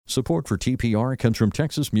Support for TPR comes from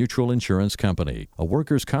Texas Mutual Insurance Company, a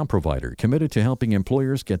workers' comp provider committed to helping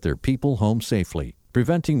employers get their people home safely.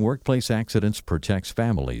 Preventing workplace accidents protects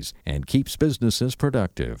families and keeps businesses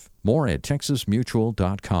productive. More at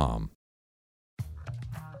texasmutual.com.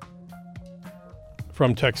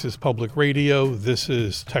 From Texas Public Radio, this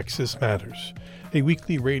is Texas Matters, a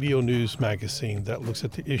weekly radio news magazine that looks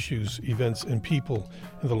at the issues, events, and people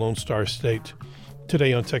in the Lone Star State.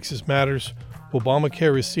 Today on Texas Matters,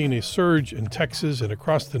 Obamacare is seeing a surge in Texas and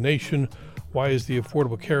across the nation. Why is the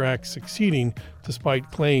Affordable Care Act succeeding despite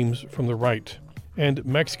claims from the right? And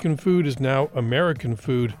Mexican food is now American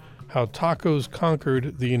food, how tacos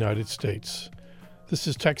conquered the United States. This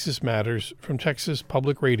is Texas Matters from Texas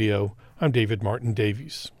Public Radio. I'm David Martin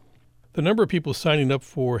Davies. The number of people signing up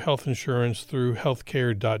for health insurance through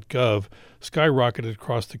healthcare.gov skyrocketed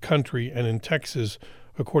across the country and in Texas,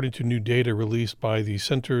 according to new data released by the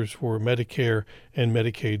Centers for Medicare and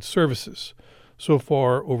Medicaid Services. So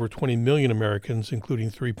far, over 20 million Americans,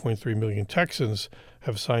 including 3.3 million Texans,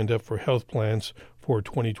 have signed up for health plans for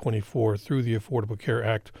 2024 through the Affordable Care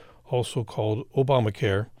Act, also called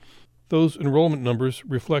Obamacare. Those enrollment numbers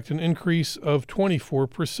reflect an increase of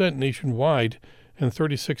 24% nationwide and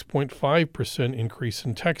 36.5% increase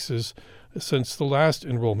in Texas since the last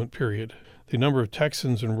enrollment period. The number of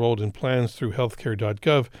Texans enrolled in plans through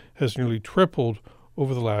healthcare.gov has nearly tripled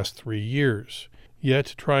over the last 3 years.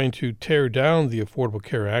 Yet, trying to tear down the Affordable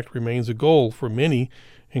Care Act remains a goal for many,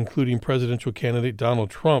 including presidential candidate Donald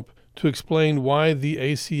Trump. To explain why the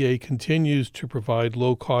ACA continues to provide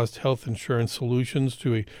low-cost health insurance solutions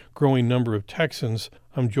to a growing number of Texans,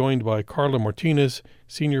 I'm joined by Carla Martinez,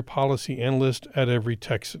 Senior Policy Analyst at Every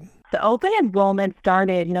Texan. The open enrollment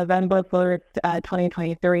started November 1st,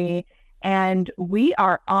 2023, and we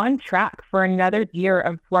are on track for another year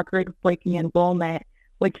of record-breaking enrollment,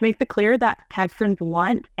 which makes it clear that Texans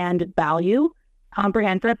want and value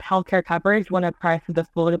comprehensive healthcare coverage when a price is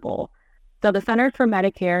affordable. So the Centers for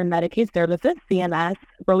Medicare and Medicaid Services, CMS,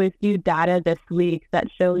 released new data this week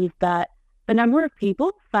that shows that the number of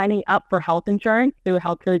people signing up for health insurance through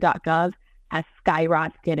healthcare.gov has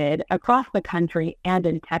skyrocketed across the country and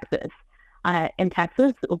in Texas. In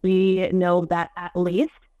Texas, we know that at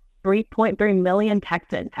least 3.3 million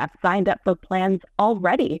Texans have signed up for plans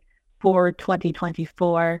already for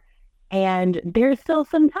 2024, and there's still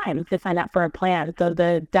some time to sign up for a plan. So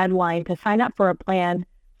the deadline to sign up for a plan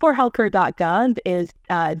for healthcare.gov is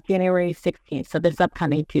January 16th, so this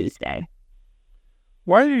upcoming Tuesday.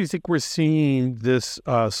 Why do you think we're seeing this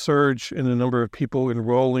surge in the number of people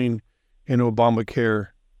enrolling in Obamacare?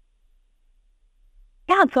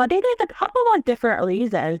 Yeah, so I think there's a couple of different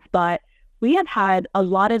reasons, but we have had a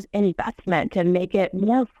lot of investment to make it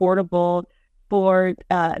more affordable for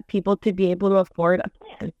people to be able to afford a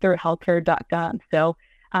plan through healthcare.gov. So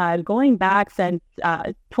going back since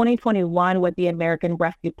 2021 with the American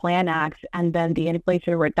Rescue Plan Act and then the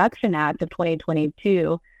Inflation Reduction Act of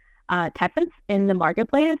 2022, Texans in the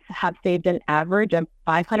marketplace have saved an average of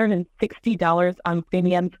 $560 on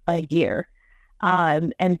premiums a year.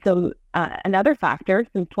 And so another factor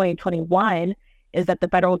since 2021 is that the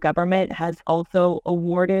federal government has also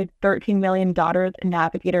awarded $13 million in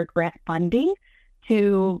Navigator grant funding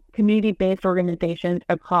to community-based organizations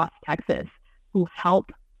across Texas who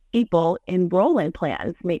help people enroll in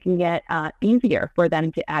plans, making it easier for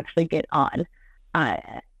them to actually get on.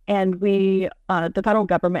 And the federal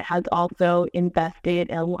government has also invested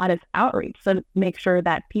in a lot of outreach to make sure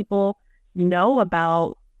that people know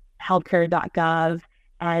about healthcare.gov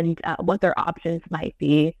and what their options might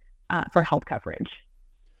be for health coverage.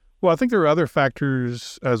 Well, I think there are other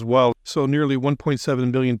factors as well. So nearly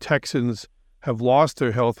 1.7 million Texans have lost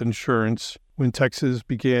their health insurance when Texas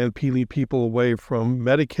began peeling people away from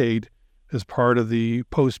Medicaid as part of the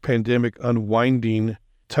post-pandemic unwinding.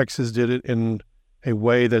 Texas did it in a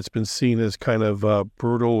way that's been seen as kind of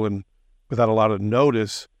brutal and without a lot of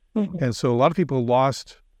notice. Mm-hmm. And so a lot of people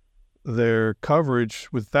lost their coverage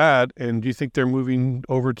with that. And do you think they're moving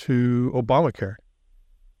over to Obamacare?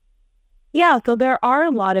 Yeah, so there are a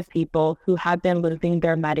lot of people who have been losing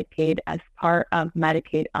their Medicaid as part of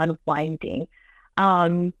Medicaid unwinding.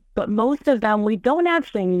 But most of them, we don't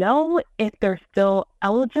actually know if they're still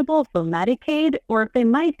eligible for Medicaid or if they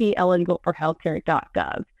might be eligible for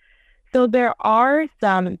healthcare.gov. So there are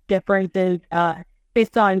some differences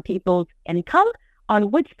based on people's income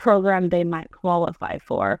on which program they might qualify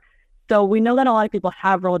for. So we know that a lot of people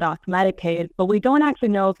have rolled off Medicaid, but we don't actually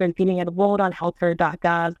know if they're getting enrolled on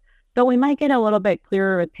healthcare.gov. So we might get a little bit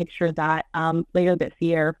clearer picture of that later this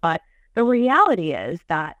year. But the reality is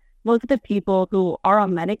that most of the people who are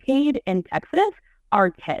on Medicaid in Texas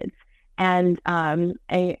are kids.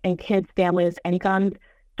 and kids' families' incomes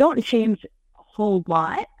don't change a whole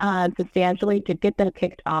lot substantially to get them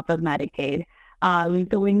kicked off of Medicaid.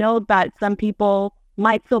 So we know that some people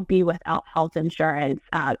might still be without health insurance,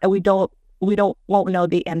 and we won't know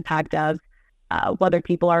the impact of whether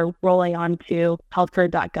people are rolling onto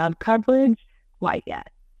healthcare.gov coverage quite yet.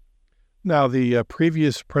 Now, the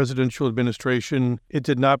previous presidential administration, it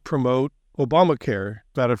did not promote Obamacare.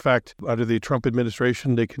 Matter of fact, under the Trump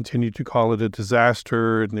administration, they continued to call it a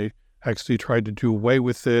disaster, and they actually tried to do away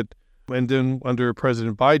with it. And then under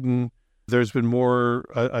President Biden, there's been more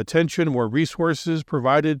attention, more resources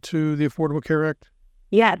provided to the Affordable Care Act?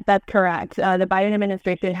 Yes, that's correct. The Biden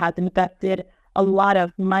administration has invested a lot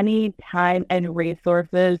of money, time, and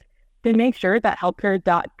resources to make sure that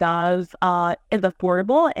healthcare.gov is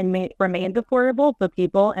affordable and remains affordable for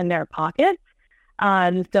people in their pockets.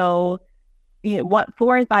 So, what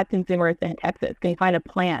 4 and 5 consumers in Texas can find a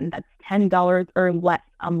plan that's $10 or less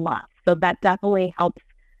a month. So that definitely helps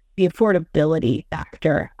the affordability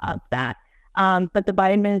factor of that. But the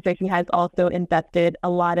Biden administration has also invested a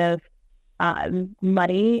lot of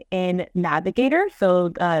money in navigators,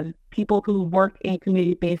 so people who work in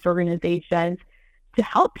community-based organizations to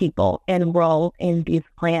help people enroll in these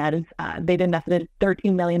plans. They've invested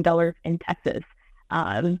 $13 million in Texas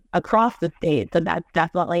across the state. So that's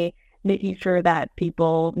definitely making sure that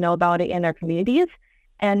people know about it in their communities.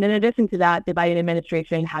 And in addition to that, the Biden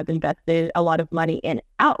administration has invested a lot of money in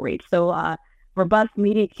outreach. So robust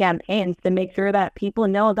media campaigns to make sure that people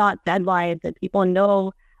know about deadlines, that people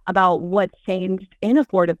know about what's changed in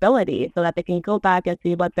affordability so that they can go back and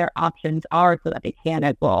see what their options are so that they can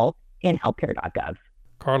enroll in healthcare.gov.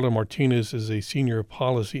 Carla Martinez is a senior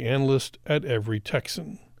policy analyst at Every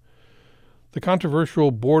Texan. The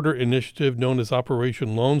controversial border initiative known as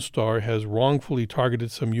Operation Lone Star has wrongfully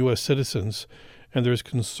targeted some U.S. citizens, and there's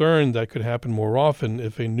concern that could happen more often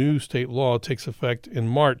if a new state law takes effect in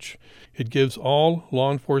March. It gives all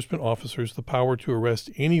law enforcement officers the power to arrest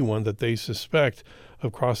anyone that they suspect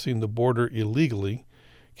of crossing the border illegally.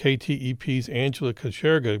 KTEP's Angela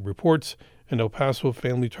Kacherga reports an El Paso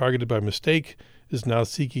family targeted by mistake is now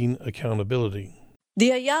seeking accountability.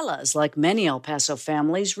 The Ayalas, like many El Paso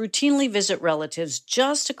families, routinely visit relatives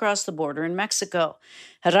just across the border in Mexico.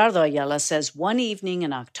 Gerardo Ayala says one evening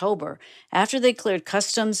in October, after they cleared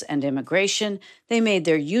customs and immigration, they made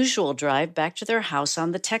their usual drive back to their house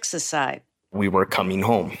on the Texas side. We were coming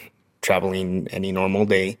home, traveling any normal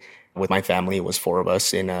day. With my family, it was 4 of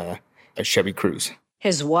us in a Chevy Cruze.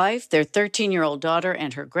 His wife, their 13-year-old daughter,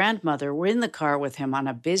 and her grandmother were in the car with him on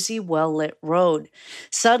a busy, well-lit road.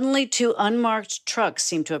 Suddenly, 2 unmarked trucks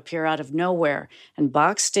seemed to appear out of nowhere and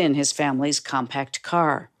boxed in his family's compact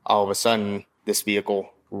car. All of a sudden, this vehicle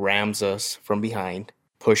rams us from behind,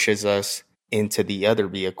 pushes us into the other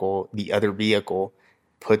vehicle. The other vehicle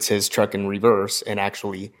puts his truck in reverse and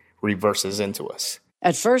actually reverses into us.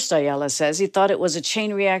 At first, Ayala says he thought it was a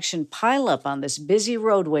chain reaction pileup on this busy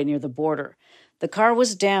roadway near the border. The car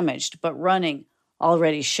was damaged, but running.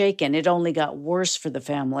 Already shaken, it only got worse for the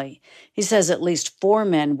family. He says at least 4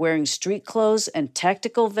 men wearing street clothes and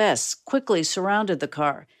tactical vests quickly surrounded the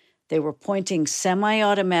car. They were pointing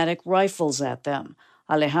semi-automatic rifles at them.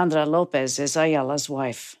 Alejandra Lopez is Ayala's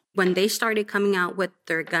wife. When they started coming out with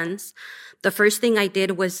their guns, the first thing I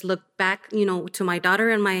did was look back, to my daughter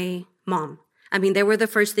and my mom. I mean, they were the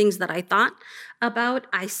first things that I thought about.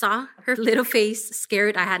 I saw her little face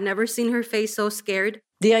scared. I had never seen her face so scared.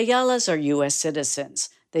 The Ayalas are U.S. citizens.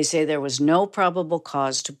 They say there was no probable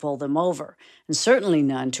cause to pull them over, and certainly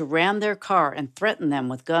none to ram their car and threaten them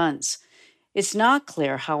with guns. It's not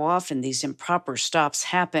clear how often these improper stops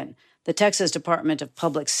happen. The Texas Department of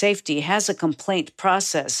Public Safety has a complaint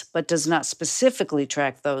process, but does not specifically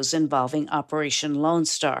track those involving Operation Lone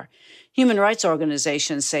Star. Human rights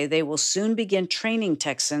organizations say they will soon begin training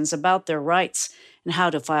Texans about their rights and how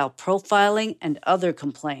to file profiling and other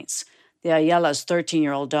complaints. The Ayala's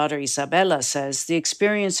 13-year-old daughter, Isabella, says the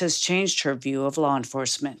experience has changed her view of law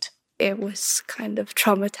enforcement. It was kind of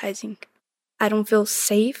traumatizing. I don't feel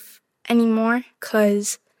safe anymore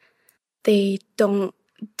because they don't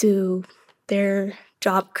do their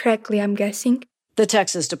job correctly, I'm guessing. The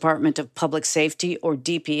Texas Department of Public Safety, or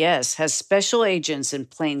DPS, has special agents in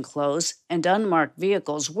plain clothes and unmarked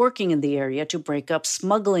vehicles working in the area to break up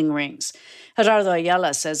smuggling rings. Gerardo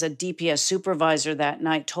Ayala says a DPS supervisor that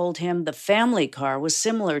night told him the family car was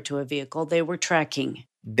similar to a vehicle they were tracking.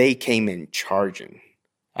 They came in charging.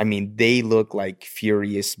 I mean, they look like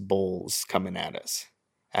furious bulls coming at us.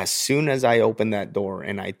 As soon as I opened that door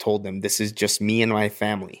and I told them this is just me and my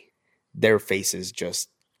family, their faces just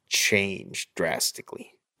changed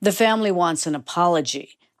drastically. The family wants an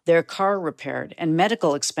apology. their car repaired, and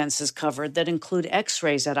medical expenses covered that include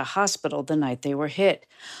x-rays at a hospital the night they were hit.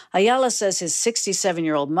 Ayala says his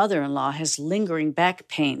 67-year-old mother-in-law has lingering back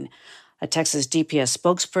pain. A Texas DPS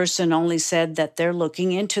spokesperson only said that they're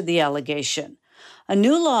looking into the allegation. A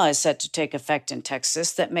new law is set to take effect in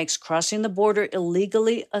Texas that makes crossing the border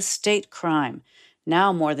illegally a state crime.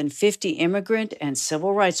 Now, more than 50 immigrant and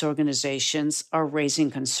civil rights organizations are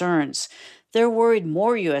raising concerns. They're worried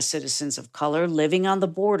more U.S. citizens of color living on the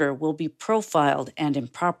border will be profiled and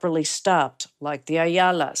improperly stopped, like the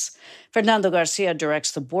Ayalas. Fernando Garcia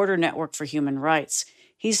directs the Border Network for Human Rights.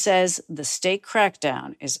 He says the state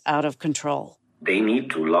crackdown is out of control. They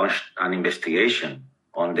need to launch an investigation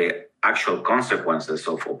on the actual consequences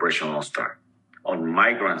of Operation Lone Star, on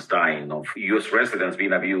migrants dying, of U.S. residents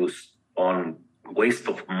being abused, on waste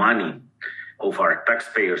of money, of our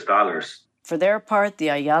taxpayers' dollars. For their part, the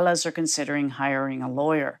Ayalas are considering hiring a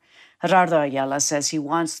lawyer. Gerardo Ayala says he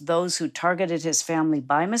wants those who targeted his family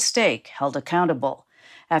by mistake held accountable.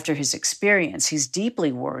 After his experience, he's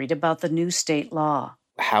deeply worried about the new state law.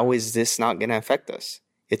 How is this not going to affect us?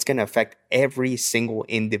 It's going to affect every single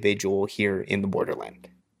individual here in the borderland.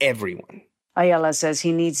 Everyone. Ayala says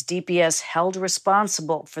he needs DPS held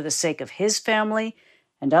responsible for the sake of his family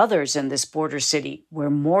and others in this border city where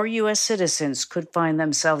more U.S. citizens could find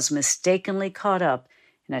themselves mistakenly caught up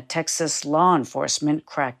in a Texas law enforcement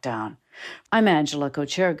crackdown. I'm Angela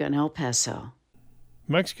Cocherga in El Paso.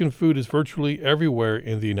 Mexican food is virtually everywhere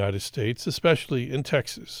in the United States, especially in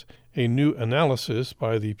Texas. A new analysis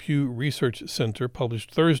by the Pew Research Center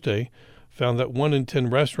published Thursday found that 1 in 10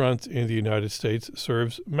 restaurants in the United States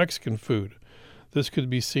serves Mexican food. This could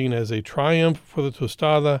be seen as a triumph for the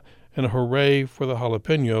tostada and a hooray for the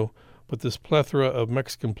jalapeno, but this plethora of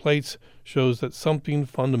Mexican plates shows that something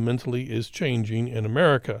fundamentally is changing in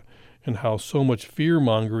America, and how so much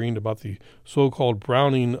fear-mongering about the so-called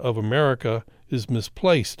browning of America is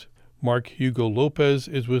misplaced. Mark Hugo Lopez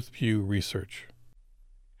is with Pew Research.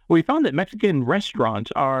 We found that Mexican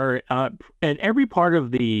restaurants are in every part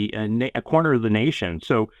of the corner of the nation.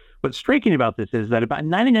 So what's striking about this is that about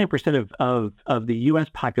 99% of the U.S.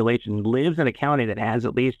 population lives in a county that has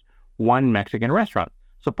at least one Mexican restaurant.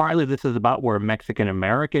 So partly this is about where Mexican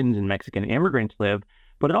Americans and Mexican immigrants live,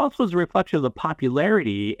 but it also is a reflection of the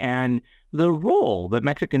popularity and the role that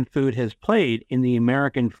Mexican food has played in the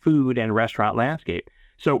American food and restaurant landscape.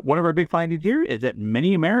 So one of our big findings here is that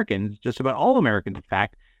many Americans, just about all Americans in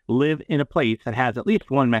fact, live in a place that has at least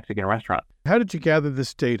one Mexican restaurant. How did you gather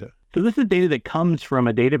this data? So this is data that comes from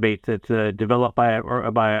a database that's developed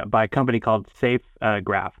by a company called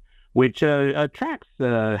SafeGraph, which tracks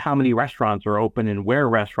how many restaurants are open and where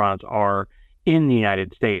restaurants are in the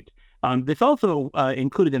United States. This also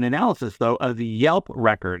included an analysis, though, of the Yelp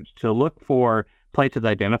records to look for places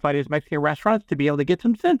identified as Mexican restaurants to be able to get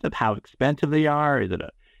some sense of how expensive they are.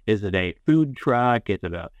 Is it a food truck? Is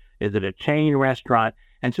it a chain restaurant?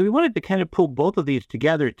 And so we wanted to kind of pull both of these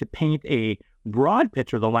together to paint a broad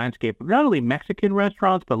picture of the landscape of not only Mexican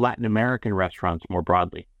restaurants, but Latin American restaurants more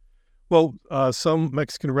broadly. Well, some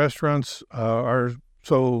Mexican restaurants are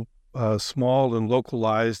so small and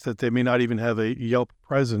localized that they may not even have a Yelp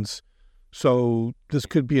presence. So this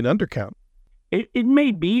could be an undercount. It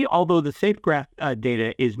may be, although the SafeGraph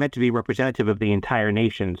data is meant to be representative of the entire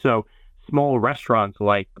nation. So small restaurants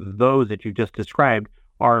like those that you just described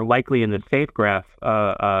are likely in the SafeGraph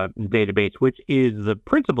database, which is the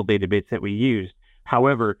principal database that we use.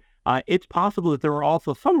 However, it's possible that there are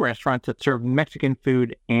also some restaurants that serve Mexican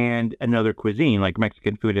food and another cuisine, like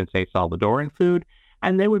Mexican food and, say, Salvadoran food,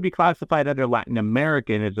 and they would be classified under Latin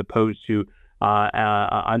American as opposed to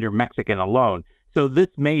under Mexican alone. So this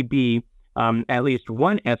may be at least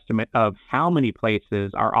one estimate of how many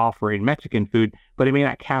places are offering Mexican food, but it may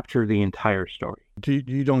not capture the entire story.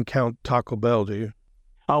 You don't count Taco Bell, do you?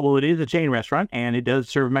 Well, it is a chain restaurant, and it does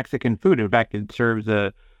serve Mexican food. In fact, it serves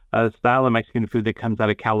a style of Mexican food that comes out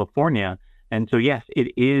of California. And so, yes,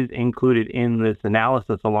 it is included in this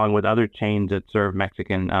analysis along with other chains that serve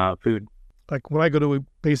Mexican food. Like when I go to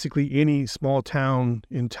basically any small town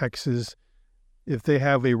in Texas, if they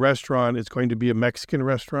have a restaurant, it's going to be a Mexican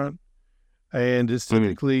restaurant, and it's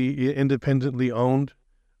typically independently owned.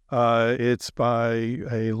 It's by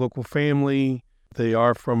a local family. They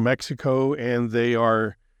are from Mexico, and they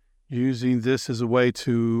are using this as a way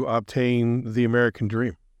to obtain the American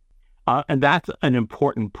dream. And that's an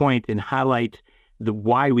important point and highlight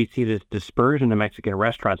why we see this dispersion of Mexican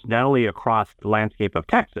restaurants, not only across the landscape of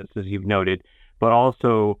Texas, as you've noted, but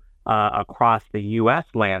also across the U.S.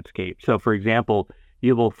 landscape. So, for example,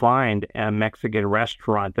 you will find a Mexican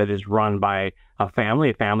restaurant that is run by a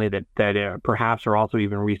family that perhaps are also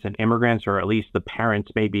even recent immigrants, or at least the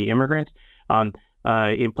parents may be immigrants.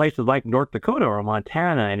 In places like North Dakota or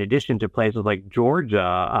Montana, in addition to places like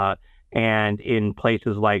Georgia, and in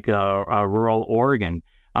places like rural Oregon.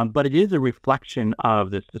 But it is a reflection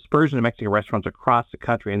of this dispersion of Mexican restaurants across the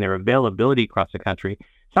country and their availability across the country.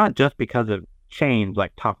 It's not just because of chains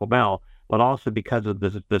like Taco Bell, but also because of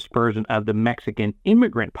this dispersion of the Mexican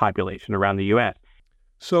immigrant population around the U.S.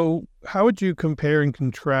 So how would you compare and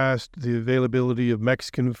contrast the availability of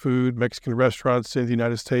Mexican food, Mexican restaurants in the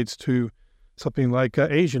United States to something like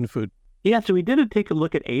Asian food? Yeah, so we did take a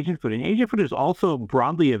look at Asian food, and Asian food is also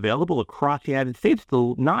broadly available across the United States,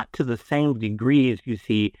 though not to the same degree as you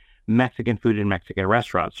see Mexican food in Mexican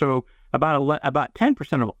restaurants. So about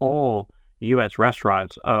 10% of all U.S.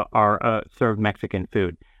 restaurants are serve Mexican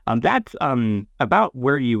food. That's about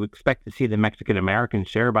where you expect to see the Mexican-American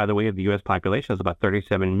share, by the way, of the U.S. population. There's about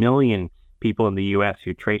 37 million people in the U.S.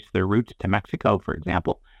 who trace their roots to Mexico, for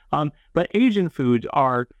example. But Asian foods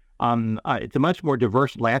are it's a much more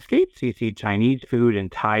diverse landscape. So you see Chinese food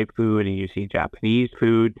and Thai food, and you see Japanese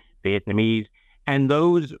food, Vietnamese, and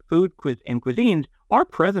those food and cuisines are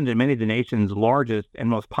present in many of the nation's largest and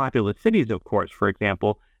most populous cities, of course, for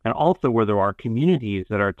example, and also where there are communities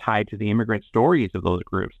that are tied to the immigrant stories of those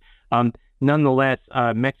groups. Nonetheless,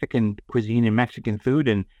 Mexican cuisine and Mexican food,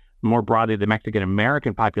 and more broadly, the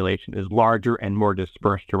Mexican-American population is larger and more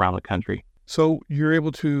dispersed around the country. So you're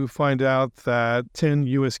able to find out that 10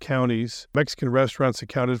 U.S. counties, Mexican restaurants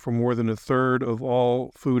accounted for more than a third of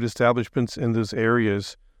all food establishments in those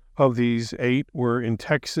areas. Of these, 8 were in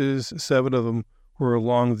Texas, 7 of them were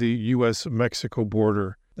along the U.S.-Mexico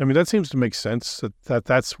border. I mean, that seems to make sense,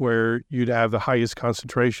 that's where you'd have the highest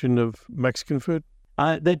concentration of Mexican food.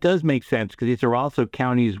 That does make sense, because these are also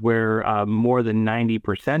counties where more than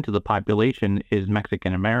 90% of the population is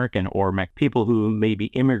Mexican-American or people who may be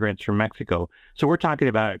immigrants from Mexico. So we're talking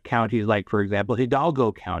about counties like, for example,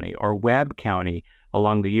 Hidalgo County or Webb County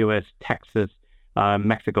along the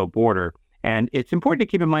U.S.-Texas-Mexico border. And it's important to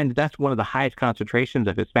keep in mind that that's one of the highest concentrations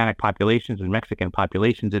of Hispanic populations and Mexican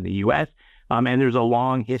populations in the U.S. And there's a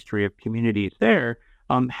long history of communities there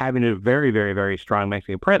having a very, very, very strong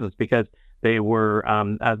Mexican presence, because they were,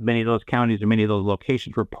 many of those counties and many of those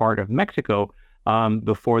locations were part of Mexico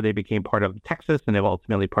before they became part of Texas, and they were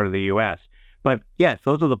ultimately part of the U.S. But yes,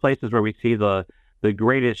 those are the places where we see the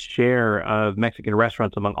greatest share of Mexican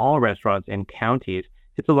restaurants among all restaurants in counties.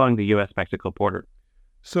 It's along the U.S.-Mexico border.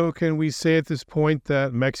 So can we say at this point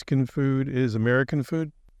that Mexican food is American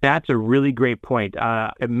food? That's a really great point.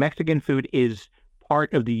 Mexican food is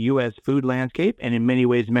part of the U.S. food landscape, and in many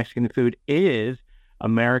ways, Mexican food is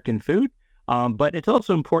American food. But it's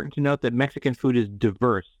also important to note that Mexican food is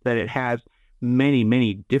diverse, that it has many,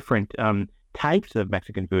 many different types of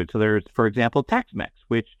Mexican food. So there's, for example, Tex-Mex,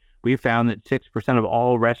 which we found that 6% of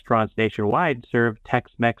all restaurants nationwide serve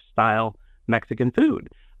Tex-Mex style Mexican food.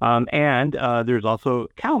 And there's also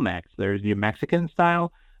Cal-Mex, there's New Mexican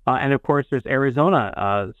style, and of course there's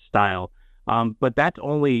Arizona style. But that's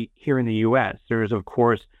only here in the U.S. There's, of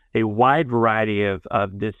course, a wide variety of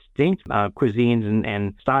distinct cuisines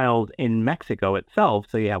and styles in Mexico itself.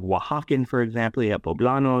 So you have Oaxacan, for example, you have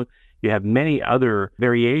Poblano, you have many other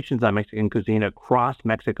variations on Mexican cuisine across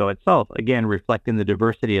Mexico itself, again, reflecting the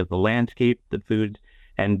diversity of the landscape, the foods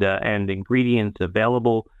and ingredients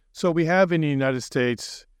available. So we have in the United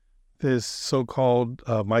States this so-called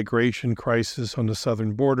migration crisis on the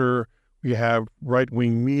southern border. We have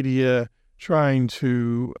right-wing media trying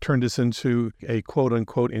to turn this into a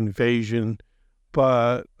quote-unquote invasion.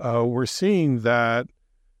 But we're seeing that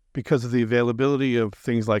because of the availability of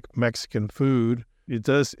things like Mexican food, it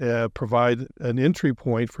does provide an entry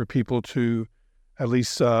point for people to at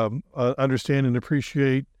least understand and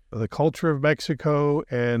appreciate the culture of Mexico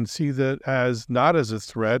and see that as not as a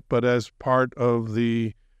threat, but as part of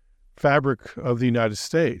the fabric of the United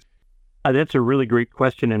States. That's a really great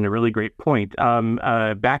question and a really great point.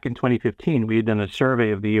 Back in 2015, we had done a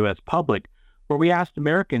survey of the U.S. public where we asked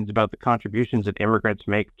Americans about the contributions that immigrants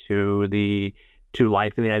make to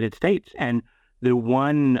life in the United States. And the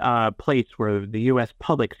one place where the U.S.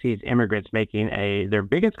 public sees immigrants making their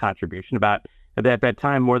biggest contribution, about at that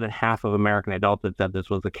time, more than half of American adults had said this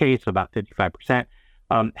was the case, about 55%,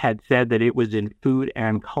 had said that it was in food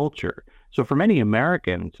and culture. So for many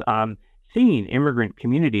Americans, seeing immigrant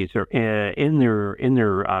communities or in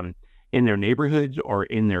their neighborhoods or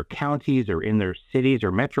in their counties or in their cities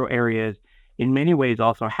or metro areas, in many ways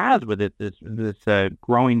also has with it this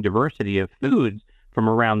growing diversity of foods from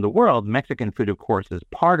around the world. Mexican food, of course, is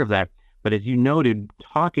part of that. But as you noted,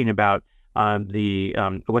 talking about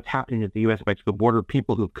what's happening at the U.S.-Mexico border,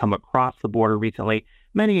 people who've come across the border recently.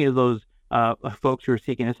 Many of those folks who are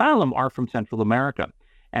seeking asylum are from Central America.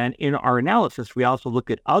 And in our analysis, we also look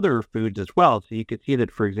at other foods as well. So you could see that,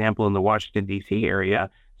 for example, in the Washington, D.C. area,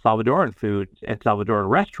 Salvadoran foods and Salvadoran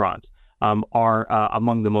restaurants are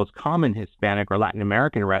among the most common Hispanic or Latin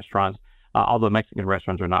American restaurants, although Mexican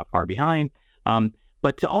restaurants are not far behind.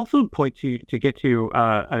 But to also point to get to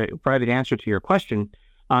a private answer to your question,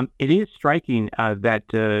 it is striking that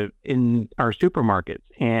in our supermarkets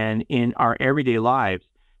and in our everyday lives,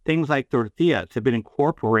 things like tortillas have been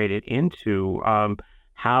incorporated into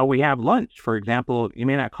how we have lunch. For example, you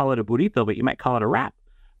may not call it a burrito, but you might call it a wrap.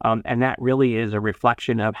 And that really is a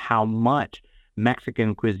reflection of how much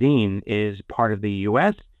Mexican cuisine is part of the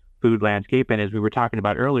U.S. food landscape. And as we were talking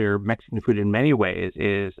about earlier, Mexican food in many ways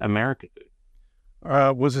is American food.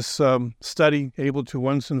 Was this study able to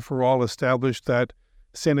once and for all establish that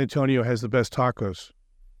San Antonio has the best tacos?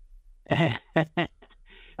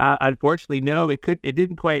 Unfortunately, no. It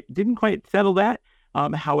didn't quite settle that.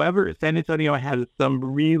 However, San Antonio has some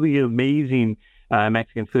really amazing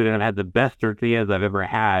Mexican food, and I've had the best tortillas I've ever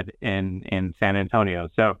had in San Antonio.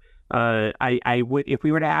 So I would, if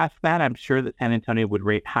we were to ask that, I'm sure that San Antonio would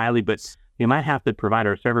rate highly, but you might have to provide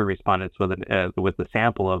our survey respondents with a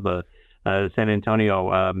sample of San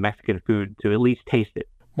Antonio Mexican food to at least taste it.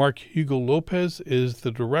 Mark Hugo Lopez is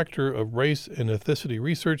the Director of Race and Ethnicity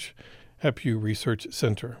Research at Pew Research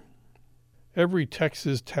Center. Every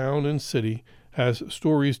Texas town and city has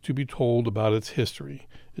stories to be told about its history,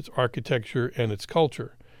 its architecture, and its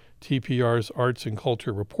culture. TPR's arts and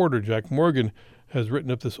culture reporter Jack Morgan has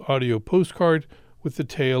written up this audio postcard with the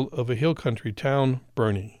tale of a hill country town,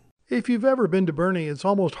 Boerne. If you've ever been to Boerne, it's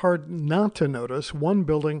almost hard not to notice one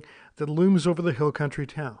building that looms over the hill country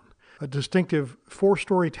town. A distinctive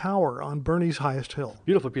 4-story tower on Boerne's highest hill.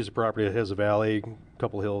 Beautiful piece of property. It has a valley, a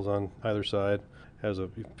couple hills on either side. Has a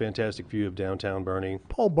fantastic view of downtown Boerne.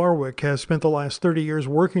 Paul Barwick has spent the last 30 years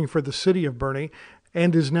working for the city of Boerne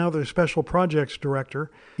and is now their special projects director.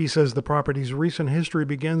 He says the property's recent history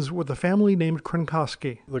begins with a family named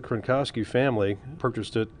Kronkowski. The Kronkowski family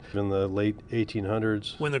purchased it in the late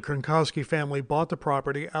 1800s. When the Kronkowski family bought the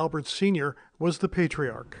property, Albert Sr. was the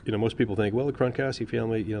patriarch. Most people think, well, the Kronkowski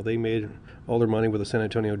family, they made all their money with the San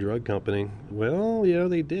Antonio Drug Company. Well, yeah,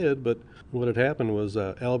 they did, but what had happened was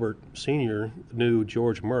Albert Sr. knew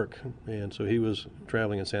George Merck, and so he was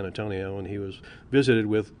traveling in San Antonio, and he was visited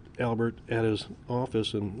with Albert at his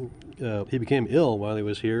office, and he became ill while he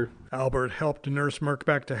was here. Albert helped nurse Merck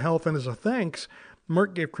back to health, and as a thanks,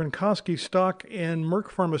 Merck gave Kronkowski stock in Merck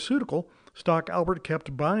Pharmaceutical, stock Albert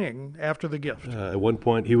kept buying after the gift. At one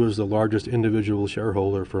point, he was the largest individual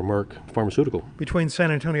shareholder for Merck Pharmaceutical. Between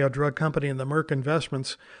San Antonio Drug Company and the Merck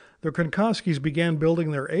investments, the Kronkowskis began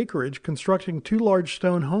building their acreage, constructing 2 large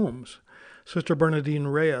stone homes. Sister Bernadine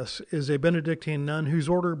Reyes is a Benedictine nun whose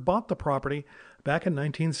order bought the property back in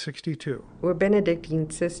 1962. We're Benedictine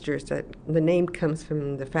sisters. The name comes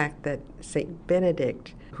from the fact that St.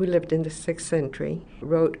 Benedict, who lived in the 6th century,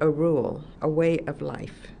 wrote a rule, a way of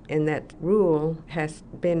life. And that rule has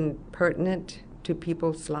been pertinent to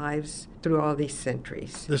people's lives through all these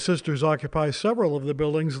centuries. The sisters occupy several of the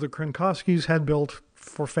buildings the Kronkowskis had built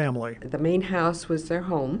for family. The main house was their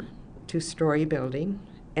home, 2-story building.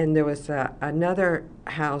 And there was another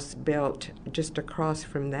house built just across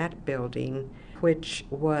from that building, which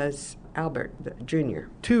was Albert Jr.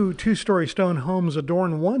 2 2-story stone homes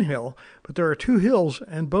adorn one hill, but there are 2 hills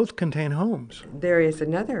and both contain homes. There is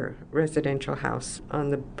another residential house on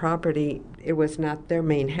the property. It was not their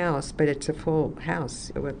main house, but it's a full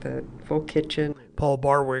house with a full kitchen. Paul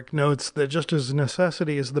Barwick notes that just as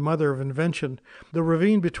necessity is the mother of invention, the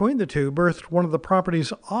ravine between the two birthed one of the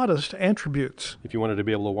property's oddest attributes. If you wanted to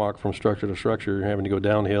be able to walk from structure to structure, you're having to go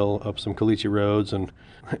downhill up some caliche roads and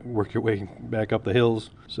work your way back up the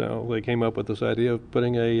hills. So they came up with this idea of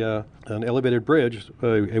putting an elevated bridge,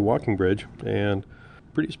 a walking bridge, and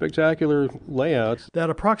pretty spectacular layouts.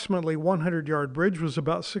 That approximately 100-yard bridge was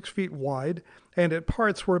about 6 feet wide, and at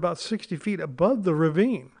parts were about 60 feet above the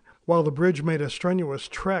ravine. While the bridge made a strenuous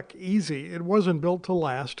trek easy, it wasn't built to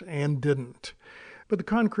last and didn't. But the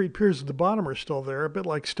concrete piers at the bottom are still there, a bit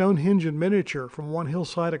like Stonehenge in miniature, from one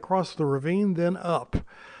hillside across the ravine, then up.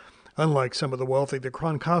 Unlike some of the wealthy, the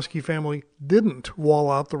Kronkowski family didn't wall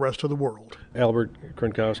out the rest of the world. Albert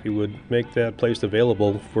Kronkowski would make that place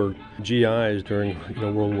available for GIs during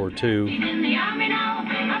World War II.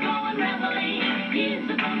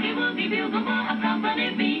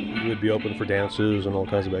 He would be open for dances and all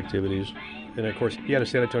kinds of activities. And of course, he had a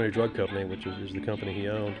San Antonio Drug Company, which is the company he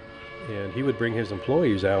owned. And he would bring his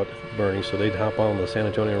employees out, Bernie, so they'd hop on the San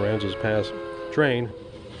Antonio Ramses Pass train.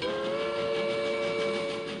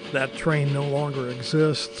 That train no longer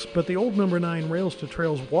exists, but the old number 9 Rails to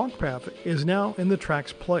Trails walk path is now in the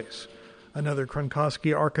track's place. Another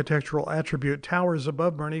Kronkowski architectural attribute towers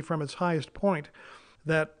above Bernie from its highest point,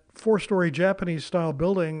 that 4-story Japanese-style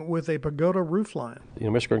building with a pagoda roofline.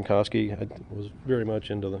 Mr. Kronkowski was very much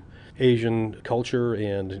into the Asian culture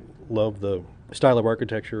and loved the style of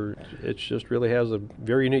architecture. It just really has a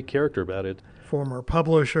very unique character about it. Former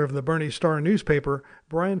publisher of the Bernie Star newspaper,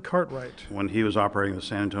 Brian Cartwright. When he was operating the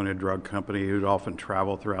San Antonio Drug Company, he would often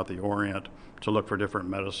travel throughout the Orient to look for different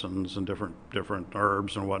medicines and different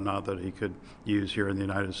herbs and whatnot that he could use here in the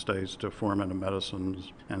United States to form into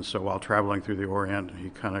medicines. And so while traveling through the Orient,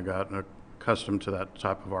 he kind of got accustomed to that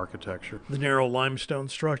type of architecture. The narrow limestone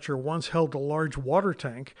structure once held a large water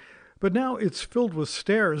tank, but now it's filled with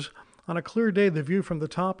stairs. On a clear day, the view from the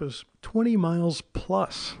top is 20 miles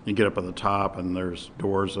plus. You get up at the top and there's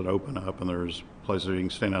doors that open up and there's places where you can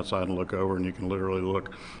stand outside and look over, and you can literally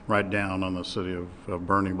look right down on the city of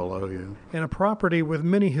Bernie below you. In a property with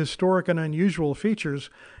many historic and unusual features,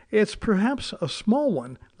 it's perhaps a small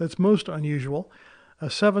one that's most unusual. A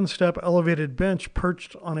 7-step elevated bench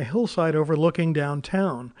perched on a hillside overlooking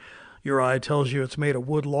downtown. Your eye tells you it's made of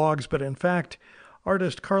wood logs, but in fact,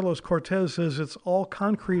 artist Carlos Cortez says it's all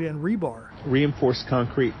concrete and rebar. Reinforced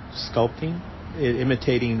concrete sculpting,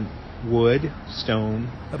 imitating wood, stone.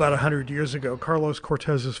 About 100 years ago, Carlos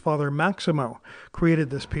Cortez's father, Maximo, created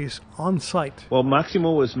this piece on site. Well,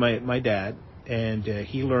 Maximo was my dad, and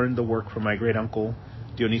he learned the work from my great-uncle,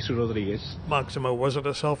 Dionisio Rodriguez. Maximo wasn't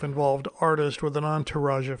a self-involved artist with an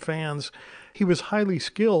entourage of fans. He was highly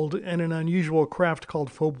skilled in an unusual craft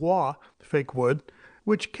called faux bois, fake wood,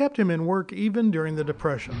 which kept him in work even during the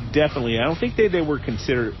Depression. Definitely. I don't think they were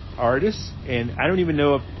considered artists, and I don't even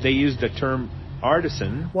know if they used the term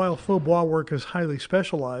artisan. While faux bois work is highly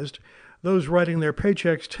specialized, those writing their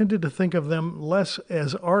paychecks tended to think of them less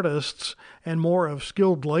as artists and more of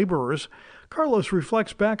skilled laborers. Carlos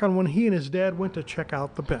reflects back on when he and his dad went to check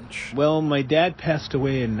out the bench. Well, my dad passed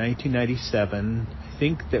away in 1997. I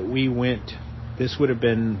think that we went, this would have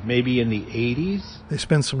been maybe in the 80s. They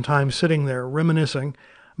spent some time sitting there, reminiscing.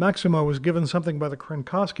 Maximo was given something by the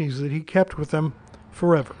Kronkowskis that he kept with them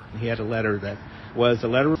forever. He had a letter that was a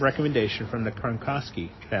letter of recommendation from the Kronkowski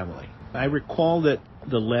family. I recall that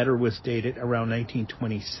the letter was dated around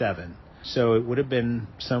 1927, so it would have been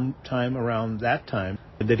sometime around that time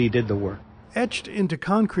that he did the work. Etched into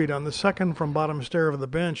concrete on the second from bottom stair of the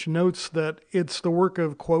bench notes that it's the work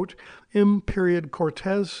of, quote, M.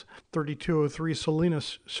 Cortez, 3203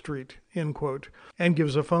 Salinas Street, end quote, and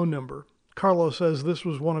gives a phone number. Carlos says this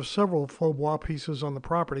was one of several faux bois pieces on the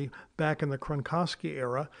property back in the Kronkowski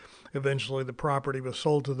era. Eventually, the property was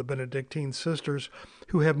sold to the Benedictine sisters,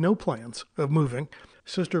 who have no plans of moving.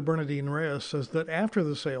 Sister Bernadine Reyes says that after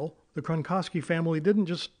the sale, the Kronkowski family didn't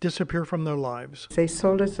just disappear from their lives. They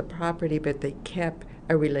sold us the property, but they kept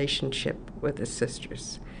a relationship with the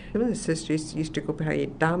sisters. Some of the sisters used to go play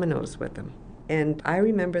dominoes with them. And I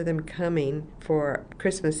remember them coming for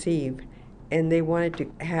Christmas Eve, and they wanted to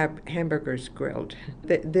have hamburgers grilled.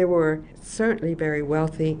 They were certainly very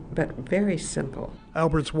wealthy, but very simple.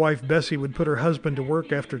 Albert's wife, Bessie, would put her husband to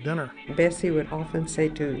work after dinner. Bessie would often say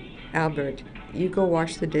to Albert, you go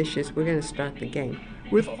wash the dishes, we're going to start the game.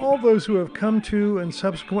 With all those who have come to and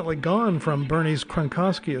subsequently gone from Bernie's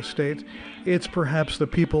Kronkowski estate, it's perhaps the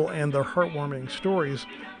people and their heartwarming stories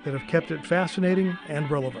that have kept it fascinating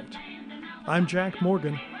and relevant. I'm Jack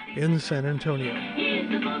Morgan in San Antonio.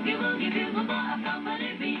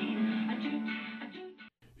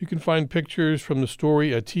 You can find pictures from the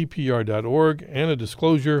story at tpr.org, and a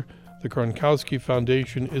disclosure, the Kronkowski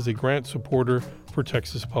Foundation is a grant supporter for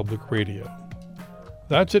Texas Public Radio.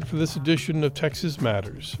 That's it for this edition of Texas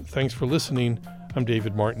Matters. Thanks for listening. I'm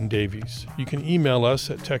David Martin Davies. You can email us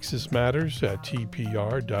at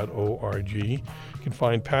texasmatters@tpr.org. You can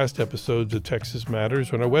find past episodes of Texas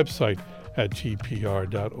Matters on our website at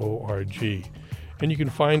tpr.org. And you can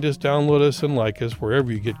find us, download us, and like us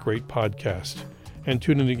wherever you get great podcasts. And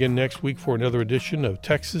tune in again next week for another edition of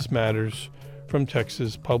Texas Matters from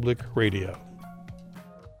Texas Public Radio.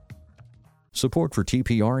 Support for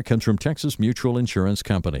TPR comes from Texas Mutual Insurance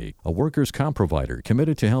Company, a workers' comp provider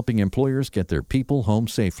committed to helping employers get their people home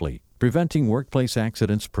safely. Preventing workplace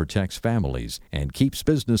accidents protects families and keeps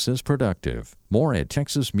businesses productive. More at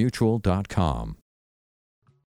texasmutual.com.